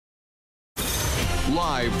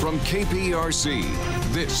Live from KPRC,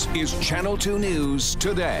 this is Channel 2 News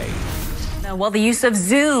Today. Well, the use of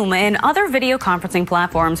Zoom and other video conferencing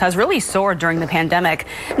platforms has really soared during the pandemic.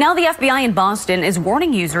 Now the FBI in Boston is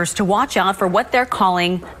warning users to watch out for what they're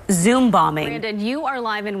calling Zoom bombing. Brandon, you are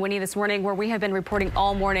live in Winnie this morning, where we have been reporting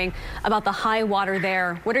all morning about the high water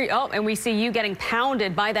there. What are you? Oh, and we see you getting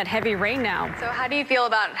pounded by that heavy rain now. So how do you feel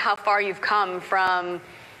about how far you've come from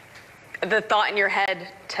the thought in your head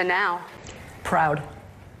to now? Proud.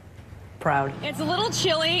 It's a little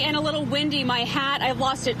chilly and a little windy. My hat, I've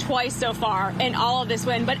lost it twice so far in all of this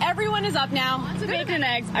wind, but everyone is up now. Lots of bacon and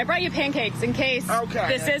eggs. I brought you pancakes in case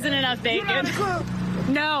this isn't enough bacon. You know how to cook?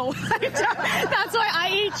 No. That's why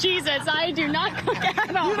I eat Cheez-Its. I do not cook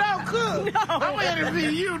at all. You don't cook? No. I'm going to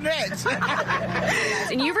be you next.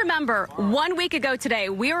 And you remember 1 week ago today,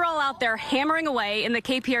 we were all out there hammering away in the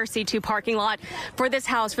KPRC2 parking lot for this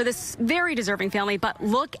house, for this very deserving family. But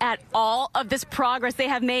look at all of this progress they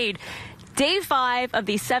have made. Day 5 of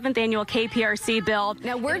the 7th annual KPRC bill.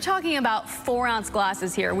 Now, we're talking about 4-ounce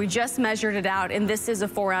glasses here. We just measured it out, and this is a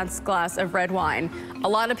 4-ounce glass of red wine. A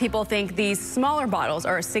lot of people think these smaller bottles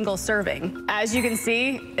are a single serving. As you can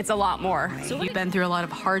see, it's a lot more. So you've been through a lot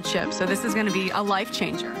of hardship, so this is going to be a life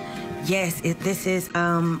changer. Yes, this is,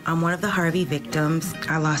 I'm one of the Harvey victims.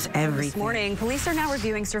 I lost everything. This morning, police are now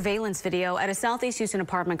reviewing surveillance video at a Southeast Houston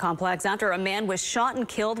apartment complex after a man was shot and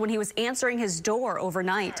killed when he was answering his door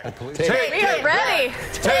overnight. We are ready.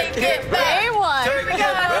 Take it back. A1. Take it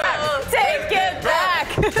back. Take it back.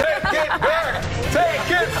 Take it back.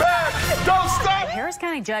 Take it back. Don't stop. Harris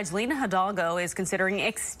County Judge Lena Hidalgo is considering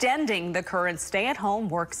extending the current stay-at-home,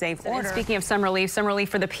 work-safe order. Speaking of some relief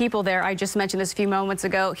for the people there, I just mentioned this a few moments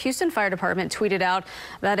ago. Houston Fire Department tweeted out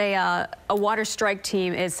that a water strike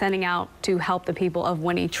team is sending out to help the people of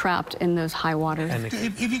Winnie trapped in those high waters.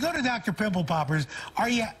 If you go to Dr. Pimple Poppers, are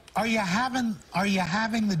you having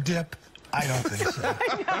the dip? I don't think so.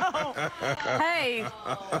 I know. Hey,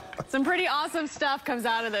 some pretty awesome stuff comes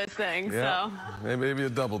out of those things. Yeah. So Maybe a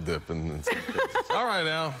double dip in some cases. All right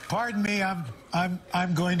now. Pardon me,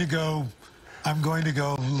 I'm going to go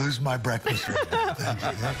lose my breakfast right now. Thank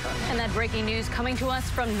you. And that breaking news coming to us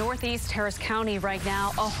from Northeast Harris County right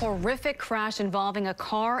now. A horrific crash involving a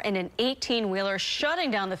car and an 18-wheeler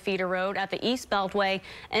shutting down the feeder road at the East Beltway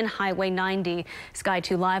and Highway 90. Sky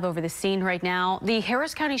 2 live over the scene right now. The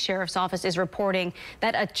Harris County Sheriff's Office is reporting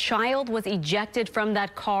that a child was ejected from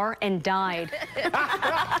that car and died.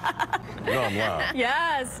 No, I'm loud.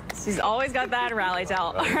 Yes, she's always got that rally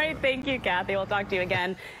towel. All right, thank you, Kathy. We'll talk to you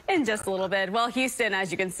again in just a little bit. Well, Houston,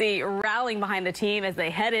 as you can see, rallying behind the team as they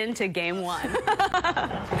head into Game 1.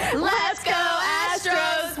 Let's go,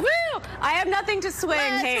 Astros! Woo! I have nothing to swing.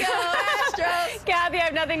 Let's go, Astros! Kathy, I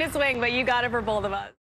have nothing to swing, but you got it for both of us.